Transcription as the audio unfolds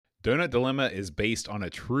Donut Dilemma is based on a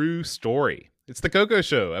true story. It's the CoCo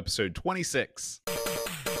Show, episode 26.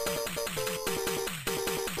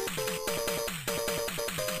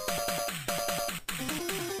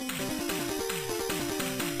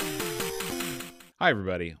 Hi,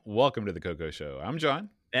 everybody. Welcome to the CoCo Show. I'm John.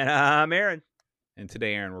 And I'm Aaron. And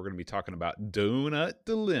today, Aaron, we're going to be talking about Donut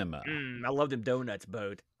Dilemma. I love them donuts,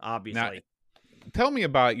 Boat, obviously. Now, tell me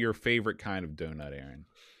about your favorite kind of donut, Aaron.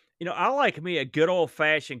 You know, I like me a good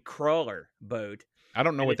old-fashioned cruller, Boat. I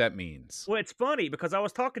don't know what that means. Well, it's funny because I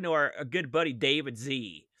was talking to a good buddy, David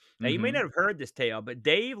Z. Now, you may not have heard this tale, but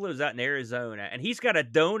Dave lives out in Arizona, and he's got a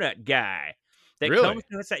donut guy that comes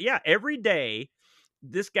to us. Yeah, every day,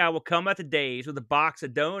 this guy will come out to Dave's with a box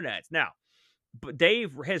of donuts. Now, but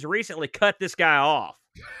Dave has recently cut this guy off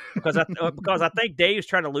because I think Dave's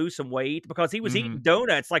trying to lose some weight because he was eating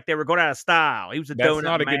donuts like they were going out of style. He was That's donut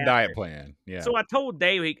not a master. good diet plan. Yeah. So I told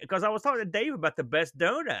Dave, because I was talking to Dave about the best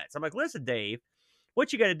donuts. I'm like, listen, Dave,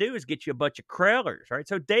 what you got to do is get you a bunch of Krellers, right?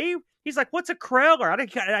 So Dave, he's like, what's a Kreller?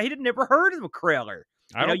 He didn't never heard of a Kreller.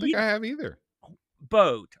 I don't think I have either.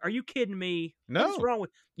 Boat, are you kidding me? No. What's wrong with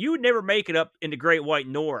you? Would never make it up in the Great White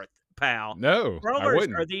North, pal. No, Krellers I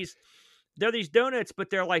wouldn't. They're these donuts, but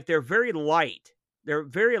they're very light. They're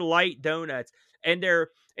very light donuts, and they're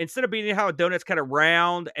instead of being how a donut's kind of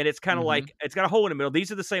round and it's kind of like it's got a hole in the middle.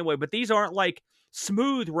 These are the same way, but these aren't like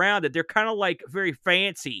smooth rounded. They're kind of like very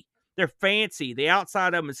fancy. They're fancy. The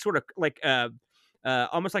outside of them is sort of like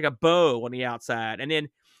almost like a bow on the outside, and then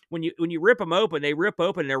when you rip them open, they rip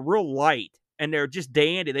open. And they're real light and they're just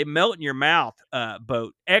dandy. They melt in your mouth.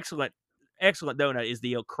 Boat, excellent donut is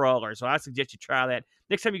the Kreller. So I suggest you try that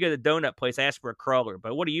next time you go to the donut place. Ask for a Kreller.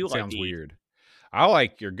 But what do you like? Sounds weird. I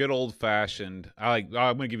like your good old fashioned. I'm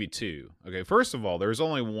going to give you two. Okay, first of all, there's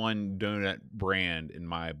only one donut brand in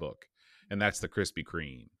my book, and that's the Krispy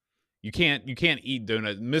Kreme. You can't eat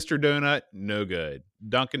donut. Mr. Donut, no good.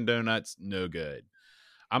 Dunkin' Donuts, no good.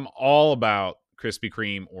 I'm all about Krispy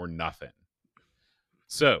Kreme or nothing.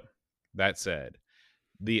 So that said,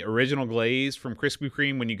 the original glaze from Krispy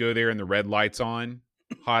Kreme, when you go there and the red light's on,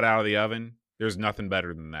 hot out of the oven, there's nothing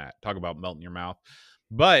better than that. Talk about melting your mouth.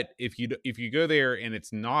 But if you go there and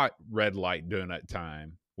it's not red light donut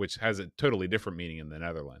time, which has a totally different meaning in the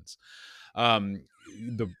Netherlands,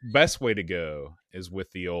 the best way to go is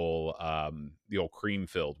with the old cream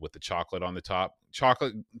filled with the chocolate on the top,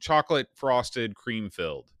 chocolate frosted cream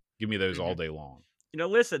filled. Give me those all day long. You know,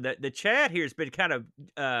 listen, the chat here has been kind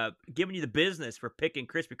of giving you the business for picking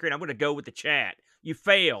Krispy Kreme. I'm going to go with the chat. You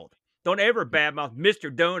failed. Don't ever badmouth Mr.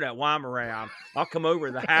 Donut while I'm around. I'll come over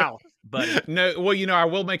to the house, buddy. No, well, I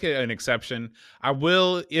will make an exception. I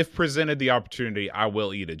will, if presented the opportunity, I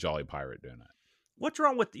will eat a Jolly Pirate donut. What's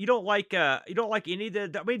wrong with you? Don't like any of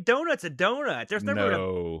the? I mean, donut's a donut. There's never.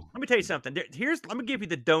 No. Let me tell you something. Let me give you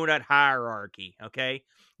the donut hierarchy. Okay,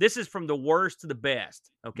 this is from the worst to the best.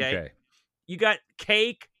 Okay. You got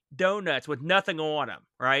cake donuts with nothing on them,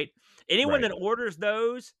 right? Anyone that orders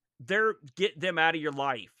those, get them out of your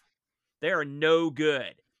life. They are no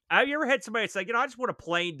good. Have you ever had somebody say, I just want a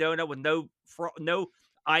plain donut with no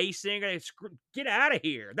icing? Get out of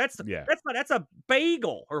here. That's a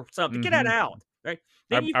bagel or something. Get that out. Right?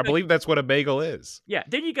 I believe that's what a bagel is. Yeah.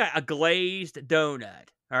 Then you got a glazed donut.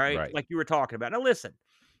 All right. Like you were talking about. Now listen,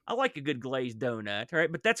 I like a good glazed donut. All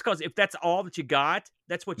right. But that's because if that's all that you got,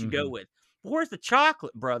 that's what you go with. Where's the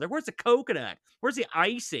chocolate, brother? Where's the coconut? Where's the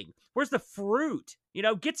icing? Where's the fruit?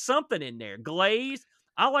 Get something in there. Glazed.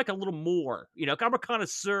 I like a little more. I'm a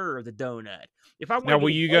connoisseur of the donut. If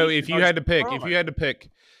you had to pick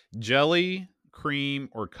jelly, cream,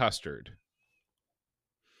 or custard.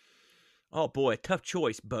 Oh boy, tough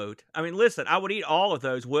choice, Boat. I mean, listen, I would eat all of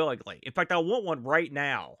those willingly. In fact, I want one right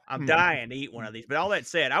now. I'm dying to eat one of these. But all that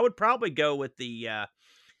said, I would probably go with the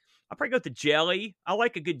jelly. I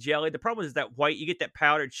like a good jelly. The problem is that white, you get that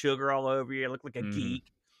powdered sugar all over you. I look like a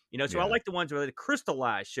geek. So I like the ones with the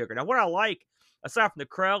crystallized sugar. Now, what I like, aside from the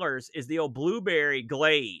Krellers, is the old blueberry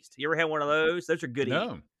glazed. You ever had one of those? Those are good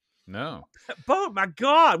eating. No. Boat, my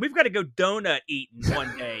God, we've got to go donut eating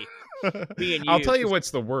one day. Me and you. I'll tell you what's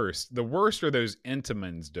the worst. The worst are those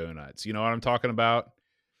Entenmann's donuts. You know what I'm talking about?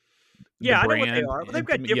 Yeah, I know what they are. But they've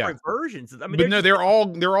got different versions. I mean, but no, they're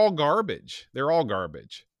all garbage. They're all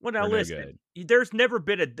garbage. Well, now listen, there's never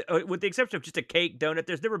been with the exception of just a cake donut,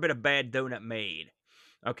 there's never been a bad donut made.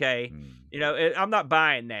 Okay, I'm not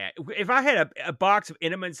buying that. If I had a box of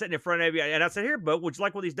Entenmann's sitting in front of you, and I said, "Here, Bo, would you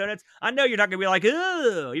like one of these donuts?" I know you're not gonna be like,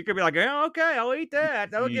 "Ugh." You're gonna be like, "Oh, okay, I'll eat that.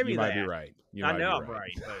 That'll give me that." You might be right. I know I'm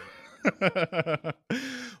right. Well,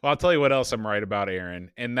 I'll tell you what else I'm right about, Aaron,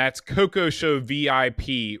 and that's CoCo Show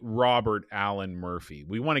VIP Robert Allen Murphy.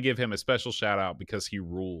 We want to give him a special shout out because he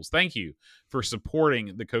rules. Thank you for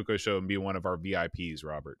supporting the CoCo Show and being one of our VIPs,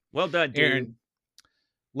 Robert. Well done, dude. Aaron,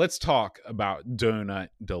 let's talk about Donut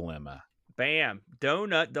Dilemma. Bam.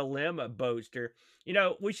 Donut Dilemma, Boaster. You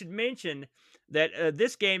know, we should mention that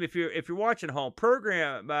this game, if you're watching home,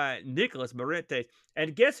 programmed by Nicholas Marentes,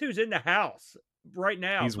 and guess who's in the house right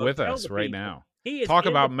now? He's with us right now. He is Talk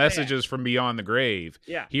in about the messages from beyond the grave.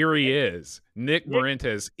 Yeah. Here he is. Nick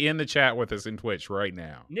Marentes in the chat with us in Twitch right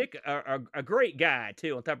now. Nick, a great guy,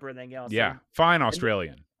 too, on top of everything else. Yeah, fine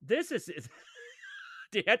Australian. This is...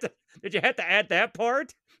 Did you have to add that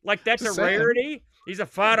part? Like, that's Just a saying. rarity? He's a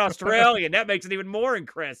fine Australian. That makes it even more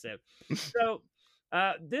impressive. So,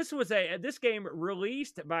 this game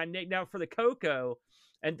released by Nick. Now, for the CoCo,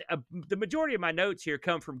 and the majority of my notes here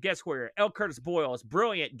come from, guess where? L. Curtis Boyle's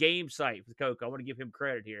brilliant game site for the CoCo. I want to give him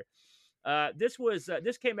credit here. This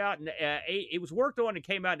came out in it was worked on and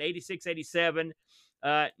came out in 86, 87.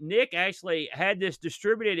 Nick actually had this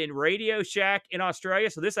distributed in Radio Shack in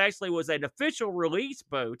Australia. So this actually was an official release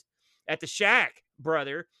boat at the Shack,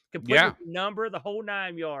 brother. Complete with the number, the whole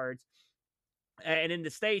 9 yards. And in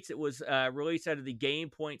the States, it was released out of the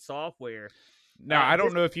Game Point software. Now, I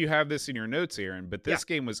don't know if you have this in your notes, Aaron, but this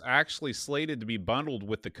game was actually slated to be bundled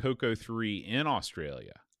with the CoCo 3 in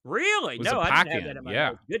Australia. Really? No, I didn't have that in my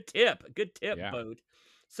notes. Good tip, boat.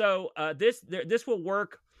 So this will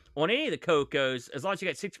work on any of the CoCos as long as you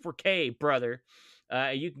got 64K, brother.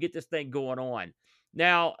 You can get this thing going on.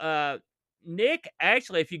 Now, Nick,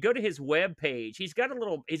 actually, if you go to his web page, he's got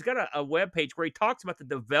a web page where he talks about the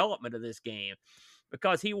development of this game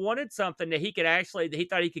because he wanted something that he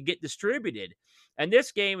thought he could get distributed. And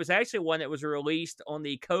this game was actually one that was released on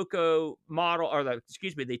the CoCo model, or the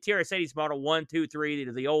TRS-80s model 1, 2,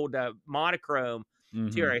 3, the old monochrome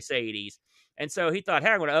TRS-80s. And so he thought, hey,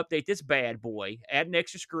 I'm going to update this bad boy, add an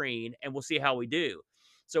extra screen, and we'll see how we do.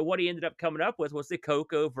 So what he ended up coming up with was the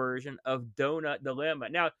CoCo version of Donut Dilemma.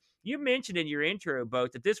 Now, you mentioned in your intro,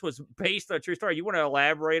 Boat, that this was based on a true story. You want to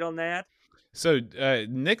elaborate on that? So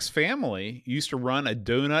Nick's family used to run a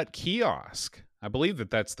donut kiosk. I believe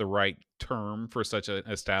that's the right term for such an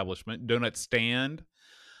establishment. Donut stand.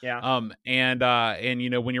 Yeah. And you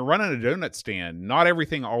know, when you're running a donut stand, not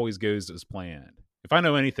everything always goes as planned. If I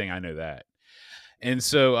know anything, I know that. And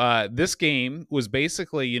so this game was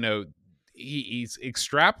basically, you know, he's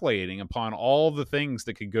extrapolating upon all the things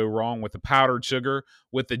that could go wrong with the powdered sugar,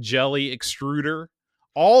 with the jelly extruder,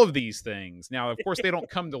 all of these things. Now, of course, they don't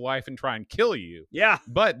come to life and try and kill you. Yeah.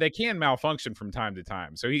 But they can malfunction from time to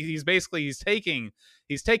time. So he's taking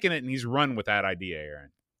it and he's run with that idea,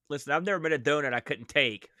 Aaron. Listen, I've never been a donut I couldn't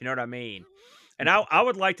take, if you know what I mean. And I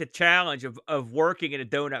would like the challenge of working in a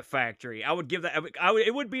donut factory. I would give that.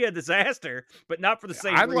 It would be a disaster, but not for the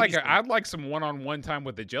same reason. I'd like some one-on-one time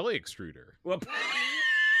with the jelly extruder. Well,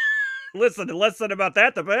 listen, the less said about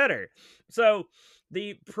that, the better. So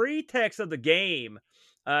the pretext of the game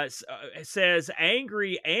says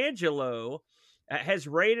Angry Angelo has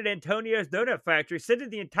raided Antonio's donut factory, sending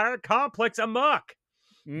the entire complex amok.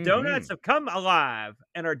 Donuts have come alive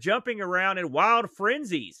and are jumping around in wild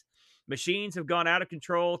frenzies. Machines have gone out of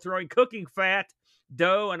control, throwing cooking fat,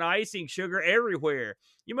 dough, and icing sugar everywhere.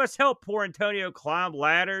 You must help poor Antonio climb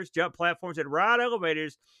ladders, jump platforms, and ride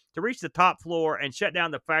elevators to reach the top floor and shut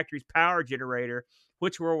down the factory's power generator,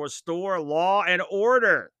 which will restore law and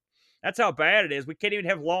order. That's how bad it is. We can't even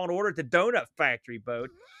have law and order at the donut factory, Boat.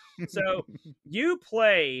 So you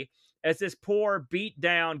play as this poor,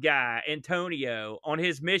 beat-down guy, Antonio, on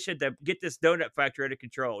his mission to get this donut factory under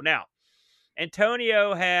control. Now,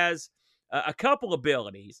 Antonio has a couple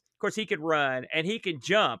abilities. Of course, he can run and he can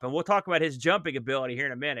jump, and we'll talk about his jumping ability here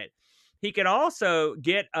in a minute. He can also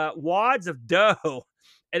get wads of dough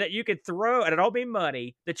and that you can throw, and it don't mean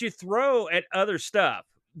money, that you throw at other stuff.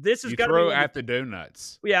 This is you throw at the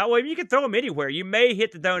donuts. Yeah, well, you can throw them anywhere. You may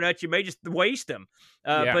hit the donuts. You may just waste them.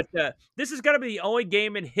 But this is going to be the only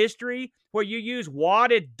game in history where you use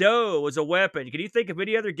wadded dough as a weapon. Can you think of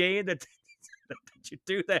any other game that you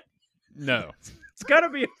do that? No. It's got to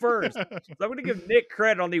be a first. So I'm going to give Nick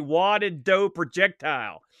credit on the wadded dough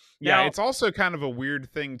projectile. Now, it's also kind of a weird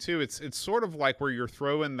thing too. It's sort of like where you're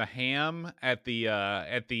throwing the ham at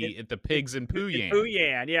the pigs in Pooyan.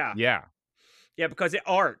 Pooyan, yeah. Yeah. Yeah, because it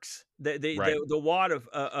arcs the wad of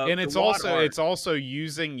and it's also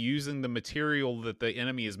using the material that the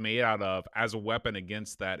enemy is made out of as a weapon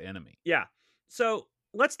against that enemy. Yeah. So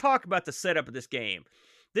let's talk about the setup of this game.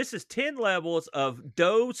 This is 10 levels of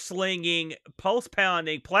dough slinging, pulse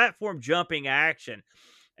pounding, platform jumping action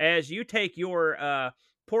as you take your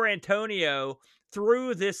poor Antonio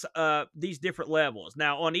through these different levels.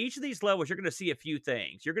 Now, on each of these levels, you're going to see a few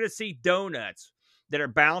things. You're going to see donuts that are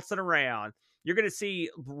bouncing around. You're going to see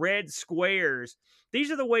red squares.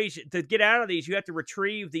 These are the ways to get out of these. You have to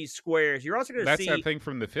retrieve these squares. You're also going to That's that see, thing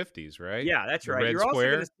from the 50s, right? yeah, that's The right. red You're also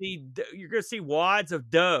going to square. see wads of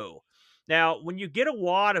dough. Now, when you get a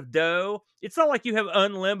wad of dough, it's not like you have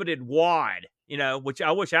unlimited wad, which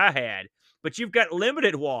I wish I had, but you've got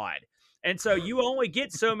limited wad. And so you only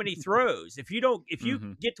get so many throws. If you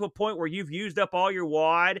Mhm. get to a point where you've used up all your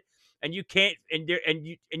wad and you can't and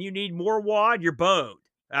you need more wad, you're boned.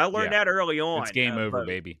 I learned Yeah. that early It's on, game over, Bo.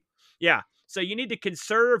 baby. Yeah. So you need to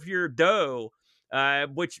conserve your dough,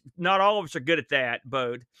 which not all of us are good at that,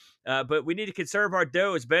 Bode. But we need to conserve our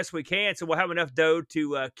dough as best we can, so we'll have enough dough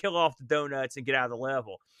to kill off the donuts and get out of the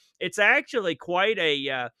level. It's actually quite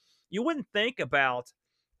a you wouldn't think about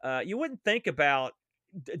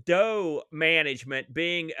dough management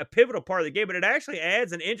being a pivotal part of the game, but it actually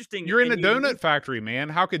adds an interesting You're in and a unique. donut factory, man.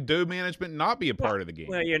 How could dough management not be a Well, part of the game?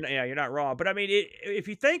 you're not wrong. But I mean, if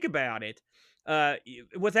you think about it,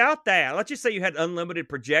 without that, let's just say you had unlimited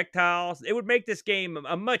projectiles, it would make this game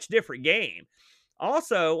a much different game.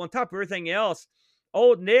 Also, on top of everything else,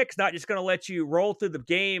 old Nick's not just going to let you roll through the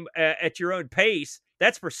game at your own pace.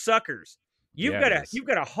 That's for suckers. Yeah, it is. You've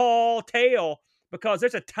got to haul tail because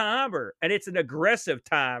there's a timer, and it's an aggressive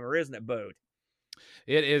timer, isn't it, Bode?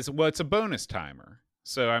 It is. Well, it's a bonus timer.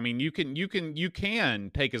 So I mean, you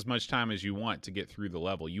can take as much time as you want to get through the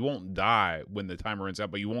level. You won't die when the timer runs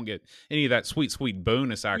out, but you won't get any of that sweet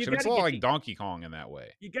bonus You action. got It's a to lot get like Donkey Kong in that way.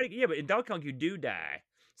 yeah, but in Donkey Kong you do die.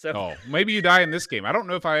 So Oh, maybe you die in this game. I don't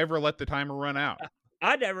know if I ever let the timer run out.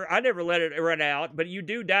 I never let it run out, but you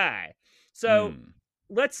do die. So Hmm.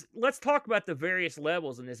 let's talk about the various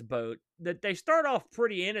levels in this boat. That they start off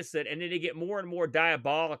pretty innocent, and then they get more and more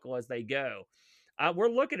diabolical as they go. We're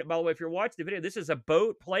looking at, by the way, if you're watching the video, this is a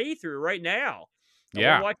boat playthrough right now. We're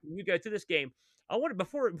Yeah. watching you go through this game. I want to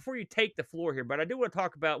before you take the floor here, but I do want to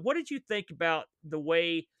talk about what did you think about the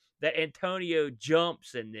way that Antonio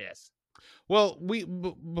jumps in this? Well,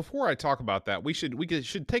 before I talk about that,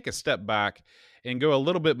 should take a step back and go a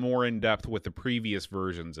little bit more in depth with the previous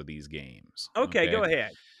versions of these games. Okay, go Okay.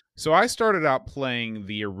 ahead. So I started out playing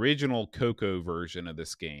the original CoCo version of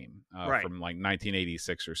this game Right. from like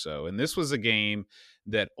 1986 or so, and this was a game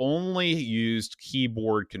that only used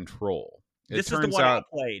keyboard control. It This is the turns one I out,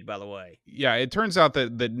 played, by the way. yeah, it turns out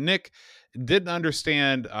that Nick didn't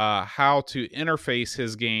understand how to interface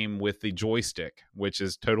his game with the joystick, which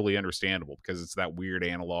is totally understandable because it's that weird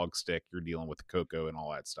analog stick you're dealing with the CoCo and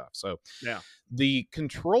all that stuff. So Yeah. the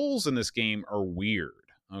controls in this game are weird.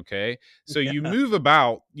 Okay. So Yeah. you move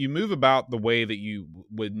about the way that you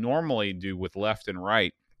would normally do with left and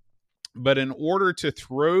right. But in order to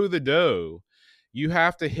throw the dough, you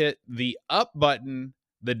have to hit the up button,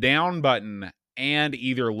 the down button, and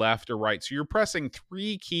either left or right. So you're pressing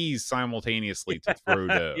three keys simultaneously to throw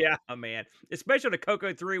dough. Yeah, man. Especially on the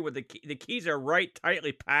Coco 3 where the keys are right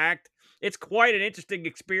tightly packed. It's quite an interesting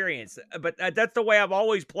experience. But that's the way I've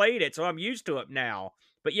always played it, so I'm used to it now.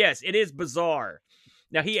 But yes, it is bizarre.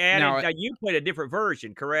 Now Now, now you played a different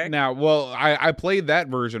version, correct? well, I played that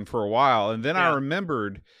version for a while, and then I Yeah.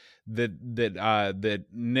 remembered that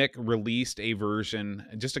Nick released a version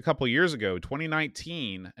just a couple years ago,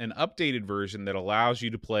 2019, an updated version that allows you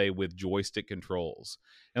to play with joystick controls.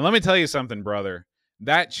 And let me tell you something, brother,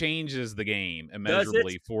 that changes the game Does it?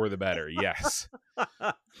 immeasurably for the better. Yes. I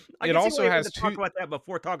It can see why also you wanted has to talk two about that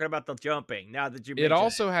before talking about the jumping, now that you it mention it.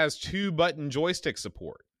 also has two button joystick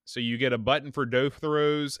support. So you get a button for dough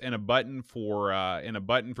throws and a button for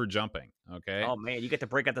jumping, okay? Oh, man, you get to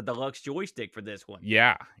break out the deluxe joystick for this one.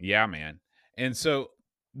 Yeah, man. And so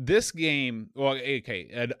this game, well, okay,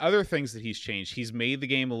 and other things that he's changed, he's made the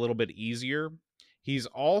game a little bit easier. He's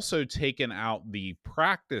also taken out the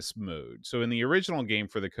practice mode. So in the original game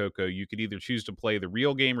for the CoCo, you could either choose to play the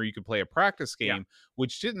real game or you could play a practice Yeah. game,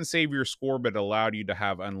 which didn't save your score but allowed you to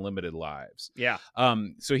have unlimited lives. Yeah.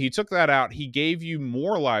 So he took that out. He gave you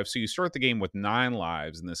more lives. So you start the game with 9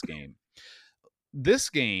 lives in this game.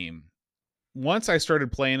 This game, once I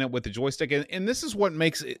started playing it with the joystick, and this is what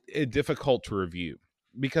makes it difficult to review,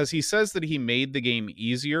 because he says that he made the game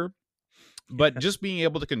easier, but just being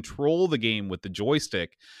able to control the game with the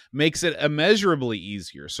joystick makes it immeasurably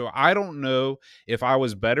easier. So I don't know if I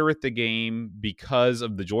was better at the game because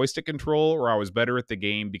of the joystick control, or I was better at the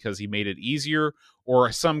game because he made it easier,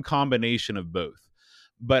 or some combination of both.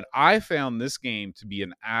 But I found this game to be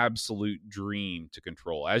an absolute dream to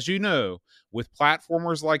control. As you know, with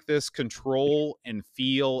platformers like this, control and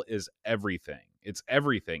feel is everything. It's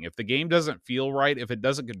everything. If the game doesn't feel right, if it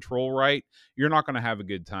doesn't control right, you're not going to have a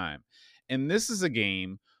good time. And this is a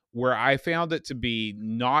game where I found it to be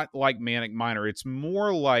not like Manic Miner. It's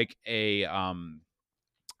more like a Miner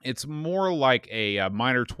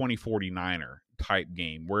 2049er type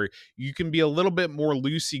game where you can be a little bit more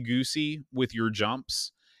loosey goosey with your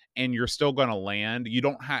jumps, and you're still going to land. You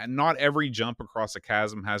don't have Not every jump across a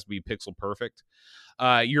chasm has to be pixel perfect.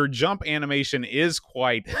 Your jump animation is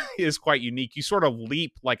quite is quite unique. You sort of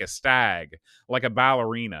leap like a stag, like a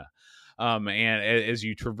ballerina, and as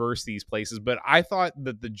you traverse these places. But I thought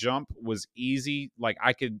that the jump was easy. Like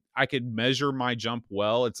I could measure my jump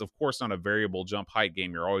well. It's of course not a variable jump height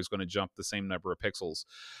game. You're always going to jump the same number of pixels.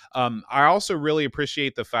 I also really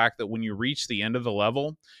appreciate the fact that when you reach the end of the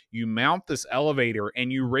level, you mount this elevator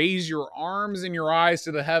and you raise your arms and your eyes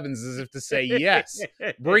to the heavens as if to say, yes,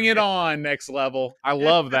 bring it on, next level. I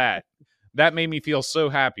love that. That made me feel so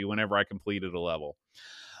happy whenever I completed a level.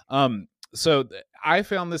 I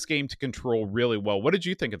found this game to control really well. What did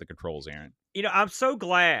you think of the controls, Aaron? I'm so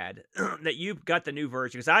glad that you got the new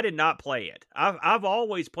version because I did not play it. I've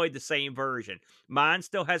always played the same version. Mine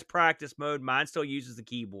still has practice mode. Mine still uses the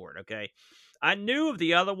keyboard. Okay, I knew of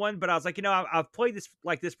the other one, but I was like, I've played this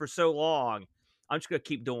like this for so long. I'm just gonna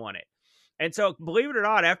keep doing it. And so, believe it or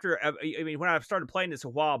not, after when I started playing this a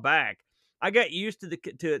while back, I got used to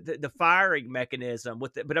the firing mechanism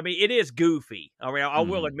with it. But I mean, it is goofy. I mean, I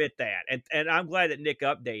will admit that, and I'm glad that Nick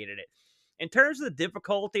updated it. In terms of the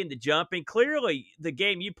difficulty and the jumping, clearly the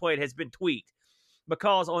game you played has been tweaked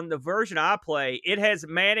because on the version I play, it has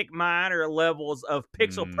Manic Miner levels of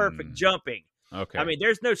pixel perfect jumping. Okay. I mean,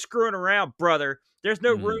 there's no screwing around, brother. There's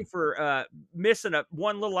no room for missing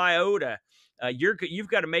one little iota. You've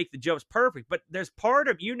got to make the jumps perfect. But there's part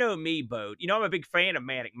of me, Boat. I'm a big fan of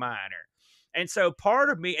Manic Miner. And so part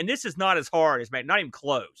of me, and this is not as hard as not even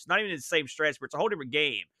close, not even in the same stretch, but it's a whole different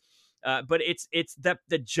game. But it's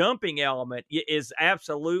the jumping element is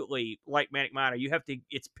absolutely like Manic Miner.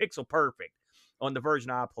 It's pixel perfect on the version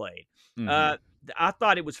I played. I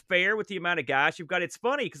thought it was fair with the amount of guys you've got. It's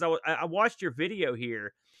funny because I watched your video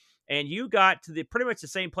here, and you got to pretty much the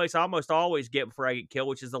same place I almost always get before I get killed,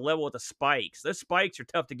 which is the level with the spikes. Those spikes are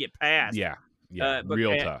tough to get past. Yeah,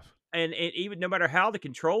 real tough. And even no matter how the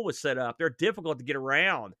control was set up, they're difficult to get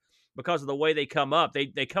around because of the way they come up.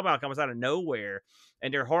 They come out almost out of nowhere,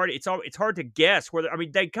 and they're hard. It's hard to guess whether. I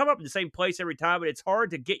mean, they come up in the same place every time, but it's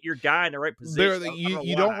hard to get your guy in the right position.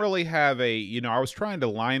 You don't really have a. I was trying to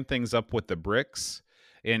line things up with the bricks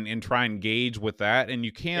and try and gauge with that, and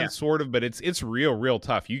you can sort of, but it's real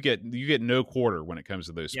tough. You get no quarter when it comes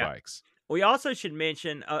to those spikes. We also should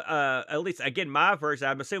mention, at least again, my version.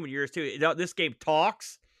 I'm assuming yours too. This game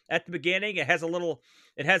talks at the beginning. It has a little.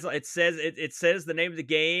 It says the name of the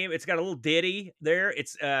game. It's got a little ditty there.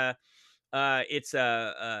 It's a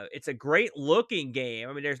great looking game.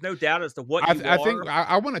 I mean, there's no doubt as to what you are. I think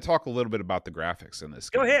I want to talk a little bit about the graphics in this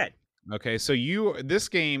game. Go ahead. Okay, so this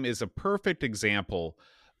game is a perfect example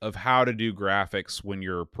of how to do graphics when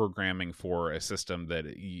you're programming for a system that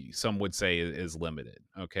some would say is limited.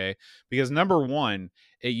 Okay, because number one,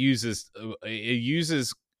 it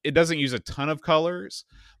doesn't use a ton of colors,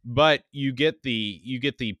 but you get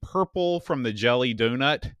the purple from the jelly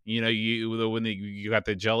donut. When you got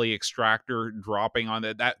the jelly extractor dropping on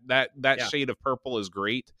that shade of purple is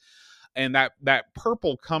great. And that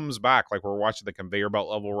purple comes back like we're watching the conveyor belt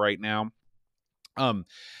level right now.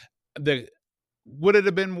 Would it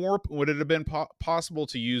have been possible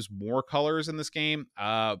to use more colors in this game?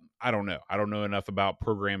 I don't know. I don't know enough about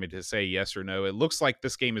programming to say yes or no. It looks like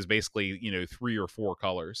this game is basically 3 or 4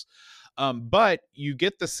 colors. But you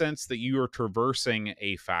get the sense that you are traversing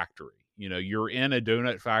a factory. You're in a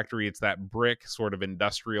donut factory. It's that brick sort of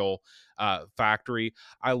industrial factory.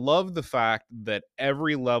 I love the fact that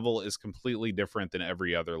every level is completely different than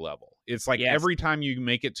every other level. It's like every time you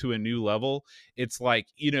make it to a new level, it's like,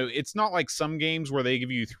 it's not like some games where they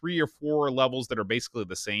give you 3 or 4 levels that are basically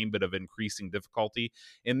the same but of increasing difficulty.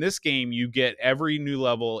 In this game, you get every new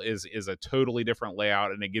level is a totally different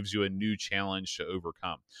layout, and it gives you a new challenge to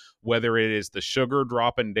overcome. Whether it is the sugar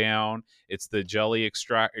dropping down, it's the jelly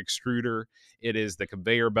extruder, it is the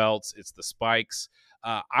conveyor belts, it's the spikes.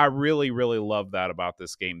 I really love that about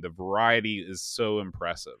this game. The variety is so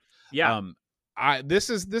impressive. This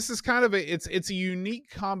is kind of it's a unique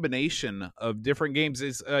combination of different games.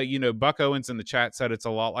 It's Buck Owens in the chat said it's a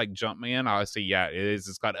lot like Jumpman. I say it is.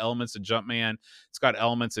 It's got elements of Jumpman. It's got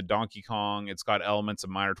elements of Donkey Kong. It's got elements of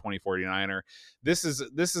Miner 2049er. This is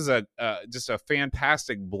just a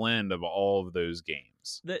fantastic blend of all of those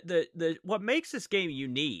games. The what makes this game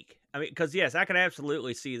unique, I mean, because yes, I can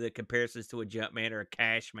absolutely see the comparisons to a Jumpman or a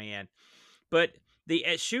Cashman, but the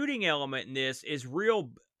shooting element in this is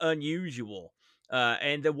real unusual.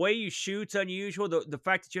 And the way you shoot's unusual. The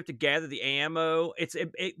fact that you have to gather the ammo,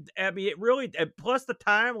 I mean, it really, plus the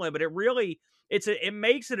time limit, it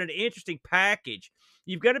makes it an interesting package.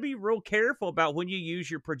 You've got to be real careful about when you use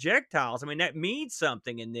your projectiles. I mean, that means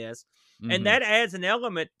something in this, and Hmm. that adds an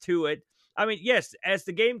element to it. I mean, yes, as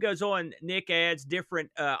the game goes on, Nick adds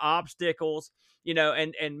different obstacles,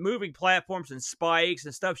 and moving platforms and spikes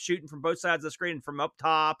and stuff shooting from both sides of the screen and from up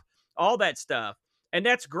top, all that stuff. And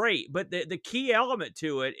that's great. But the key element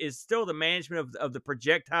to it is still the management of the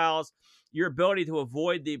projectiles, your ability to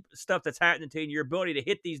avoid the stuff that's happening to you, and your ability to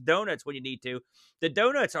hit these donuts when you need to. The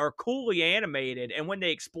donuts are coolly animated, and when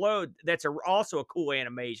they explode, that's also a cool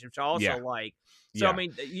animation, which I also Yeah, like. So I yeah,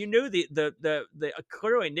 mean, you knew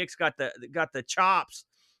clearly Nick's got the chops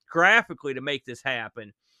graphically to make this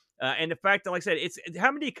happen. And the fact that, like I said, it's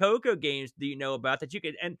how many CoCo games do you know about that you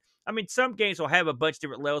could? And I mean, some games will have a bunch of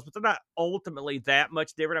different levels, but they're not ultimately that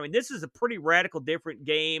much different. I mean, this is a pretty radical different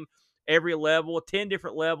game. Every level, 10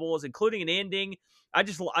 different levels, including an ending. I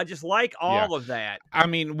just like yeah. all of that. I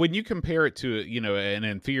mean, when you compare it to, an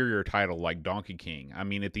inferior title like Donkey King, I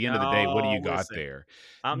mean, at the end of the day, what do Oh, you got listen, there?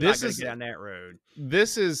 I'm not This going to is get down that road.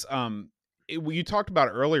 this is you talked about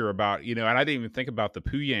earlier about, and I didn't even think about the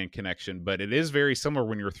Puyan connection, but it is very similar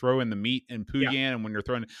when you're throwing the meat in Yeah, Puyan and when you're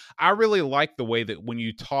throwing. I really like the way that when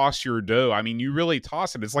you toss your dough, I mean, you really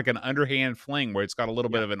toss it. It's like an underhand fling where it's got a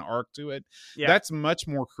little bit yeah, of an arc to it. yeah. That's much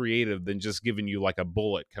more creative than just giving you like a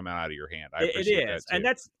bullet coming out of your hand. I It appreciate is, that and too.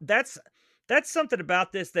 that's something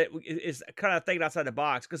about this that is kind of thinking outside the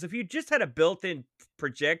box. Because if you just had a built-in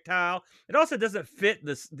projectile, it also doesn't fit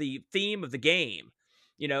the theme of the game.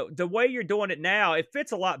 The way you're doing it now, it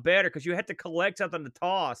fits a lot better because you have to collect something to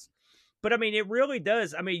toss. But I mean, it really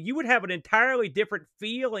does. I mean, you would have an entirely different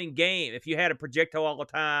feeling game if you had a projectile all the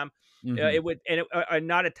time. Hmm. It would, and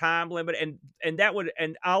not a time limit, and that would,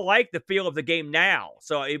 and I like the feel of the game now.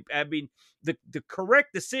 So I mean, the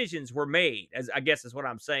correct decisions were made, as I guess is what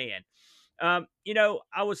I'm saying. I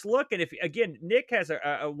was looking, if again, Nick has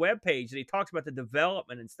a web page that he talks about the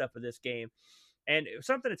development and stuff of this game, and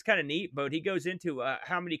something that's kind of neat. But he goes into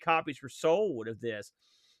how many copies were sold of this.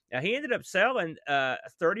 Now, he ended up selling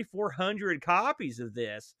 3,400 copies of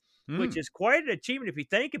this, which Mm. is quite an achievement if you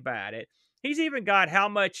think about it. He's even got how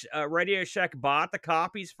much Radio Shack bought the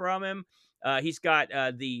copies from him. He's got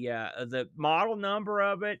the model number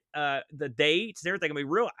of it, the dates, and everything. I mean,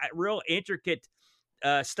 real intricate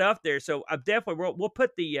stuff there. So I definitely we'll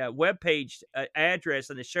put the webpage address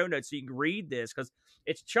in the show notes so you can read this because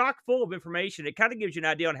it's chock full of information. It kind of gives you an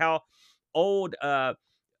idea on how old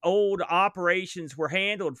old operations were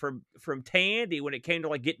handled from Tandy when it came to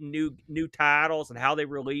like getting new titles and how they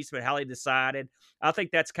released them and how they decided. I think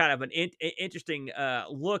that's kind of an interesting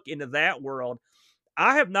look into that world.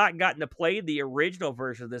 I have not gotten to play the original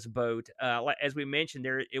version of this boat. As we mentioned,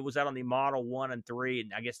 there it was out on the Model 1 and 3,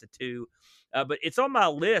 and I guess the 2. But it's on my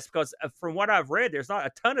list because from what I've read, there's not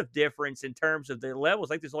a ton of difference in terms of the levels.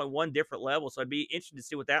 Like there's only one different level, so I'd be interested to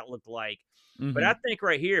see what that looked like. But Hmm. I think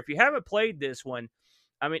right here, if you haven't played this one,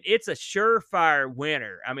 I mean, it's a surefire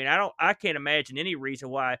winner. I mean, I can't imagine any reason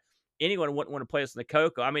why anyone wouldn't want to play this in the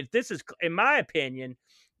CoCo. I mean, this is, in my opinion,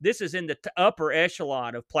 this is in the upper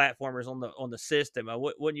echelon of platformers on the system.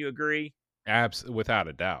 Wouldn't you agree? Without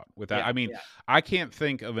a doubt. Without, Yeah, I mean, yeah, I can't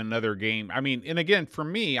think of another game. I mean, and again, for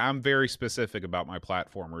me, I'm very specific about my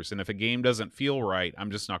platformers, and if a game doesn't feel right, I'm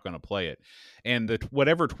just not going to play it. And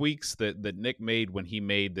whatever tweaks that Nick made when he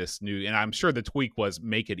made this new, and I'm sure the tweak was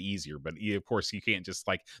make it easier, but of course you can't just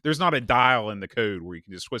like there's not a dial in the code where you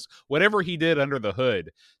can just twist. Whatever he did under the hood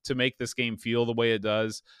to make this game feel the way it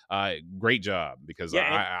does, great job because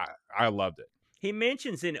yeah. And I loved it. he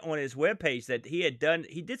mentions in on his webpage that he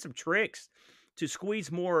did some tricks to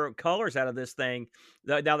squeeze more colors out of this thing.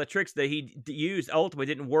 Now the tricks that he used ultimately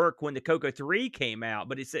didn't work when the CoCo 3 came out,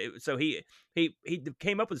 but so he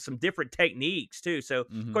came up with some different techniques too. So of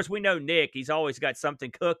Hmm. course we know Nick, he's always got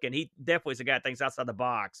something cooking. He definitely has got things outside the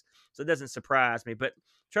box, so it doesn't surprise me. But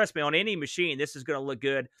trust me, on any machine, this is going to look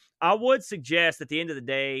good. I would suggest at the end of the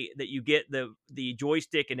day that you get the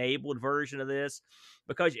joystick enabled version of this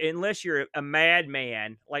because unless you're a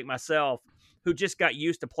madman like myself who just got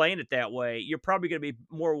used to playing it that way, you're probably going to be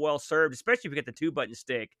more well served, especially if you get the 2-button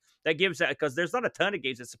stick. That gives that because there's not a ton of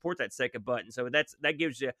games that support that second button, so that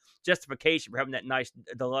gives you justification for having that nice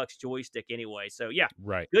deluxe joystick anyway. So yeah,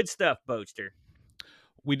 Right. good stuff, Boatster.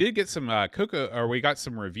 We did get some CoCo, or we got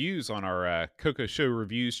some reviews on our CoCo Show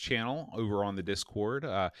reviews channel over on the Discord.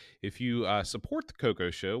 If you support the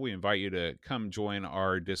CoCo Show, we invite you to come join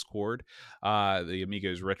our Discord, the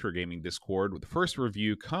Amigos Retro Gaming Discord. The first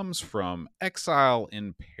review comes from Exile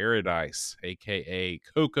in Paradise, aka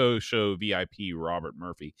CoCo Show VIP Robert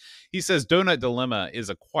Murphy. He says Donut Dilemma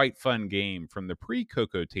is a quite fun game from the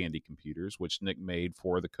pre-CoCo Tandy computers, which Nick made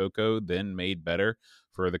for the CoCo, then made better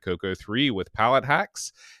for the CoCo 3 with palette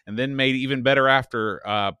hacks, and then made even better after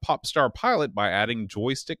Popstar Pilot by adding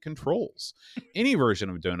joystick controls. Any version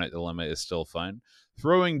of Donut Dilemma is still fun.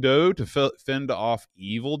 Throwing dough to fend off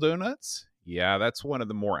evil donuts? Yeah, that's one of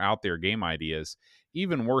the more out there game ideas.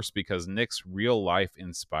 Even worse because Nick's real life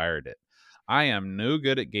inspired it. I am no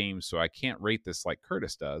good at games, so I can't rate this like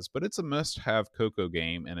Curtis does, but it's a must-have CoCo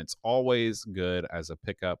game, and it's always good as a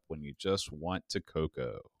pickup when you just want to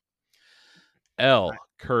CoCo. L.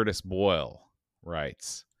 Curtis Boyle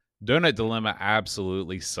writes, Donut Dilemma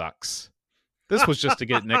absolutely sucks. This was just to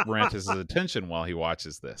get Nick Marentes' attention while he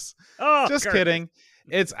watches this. Oh, just Curtis. kidding.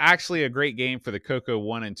 It's actually a great game for the CoCo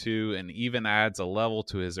 1 and 2 and even adds a level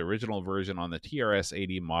to his original version on the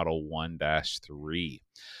TRS-80 Model 1-3.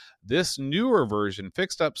 This newer version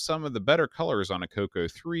fixed up some of the better colors on a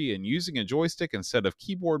CoCo 3, and using a joystick instead of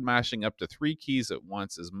keyboard mashing up to 3 keys at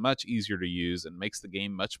once is much easier to use and makes the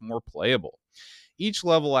game much more playable. Each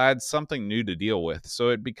level adds something new to deal with, so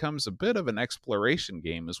it becomes a bit of an exploration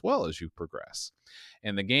game as well as you progress.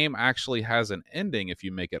 And the game actually has an ending if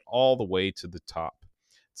you make it all the way to the top.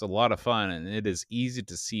 It's a lot of fun, and it is easy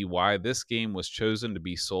to see why this game was chosen to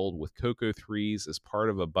be sold with CoCo 3s as part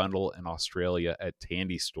of a bundle in Australia at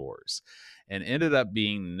Tandy stores, and ended up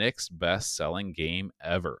being Nick's best-selling game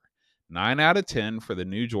ever. 9 out of 10 for the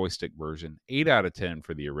new joystick version, 8 out of 10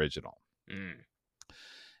 for the original.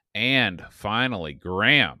 And finally,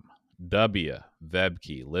 Graham W.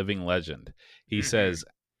 Vebke, living legend. He says,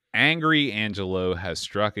 Angry Angelo has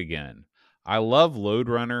struck again. I love Lode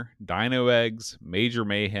Runner, Dino Eggs, Major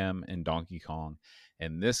Mayhem, and Donkey Kong,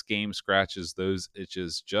 and this game scratches those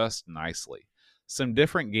itches just nicely. Some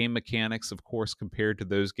different game mechanics, of course, compared to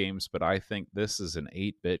those games, but I think this is an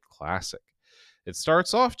 8-bit classic. It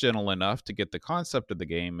starts off gentle enough to get the concept of the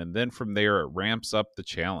game, and then from there it ramps up the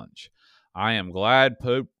challenge. I am glad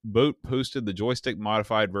Boat posted the joystick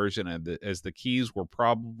modified version as the keys were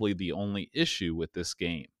probably the only issue with this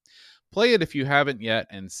game. Play it if you haven't yet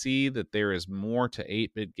and see that there is more to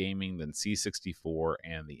 8-bit gaming than C64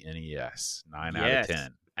 and the NES. 9 out of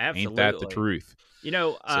 10. Absolutely. Ain't that the truth? You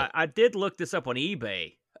know, I did look this up on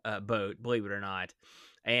eBay, Boat, believe it or not.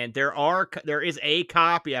 And there is a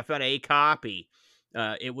copy. I found a copy.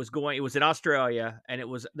 It was in Australia, and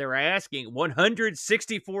they were asking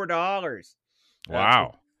 $164.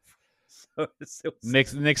 Wow. So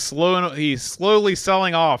Nick's slowly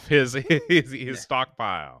selling off his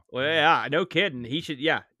stockpile. Well, yeah, no kidding. He should.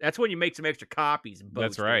 Yeah, that's when you make some extra copies.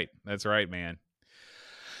 That's right. That's right, man.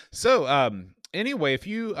 So, anyway, if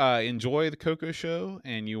you enjoy the CoCo Show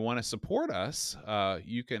and you want to support us,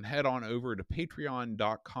 you can head on over to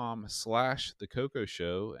patreon.com/the CoCo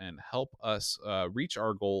Show and help us reach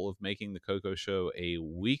our goal of making the CoCo Show a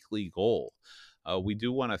weekly goal. We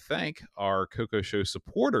do want to thank our CoCo Show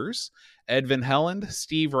supporters, Edvin Helland,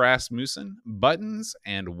 Steve Rasmussen, Buttons,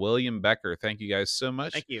 and William Becker. Thank you guys so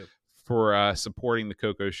much. Thank you for supporting the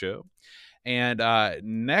CoCo Show. And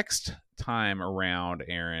next time around,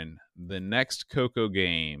 Aaron, the next CoCo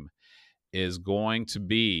game is going to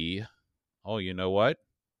be, oh, you know what?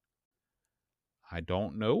 I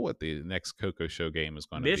don't know what the next CoCo Show game is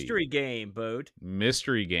going to be. Mystery game, Boat.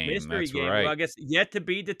 Mystery game. Mystery that's game. Right. Well, I guess yet to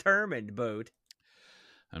be determined, Boat.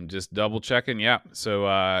 I'm just double checking. Yeah. So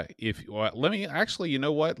let me actually, you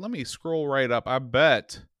know what? Let me scroll right up. I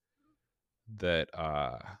bet that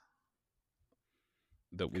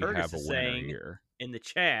we Curtis have a is winner saying here in the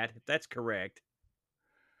chat, if that's correct.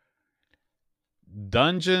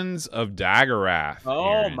 Dungeons of Daggerath. Oh,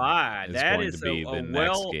 Aaron, my. That going is to be the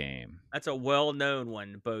next game. That's a well-known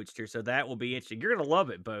one, Boatster, so that will be interesting. You're going to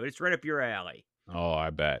love it, Boat. It's right up your alley. Oh, I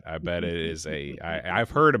bet it is I've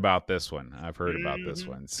heard about this one.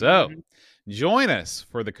 So join us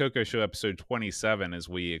for the CoCo Show episode 27 as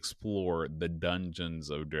we explore the Dungeons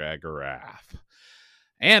of Daggerath.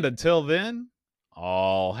 And until then,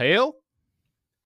 all hail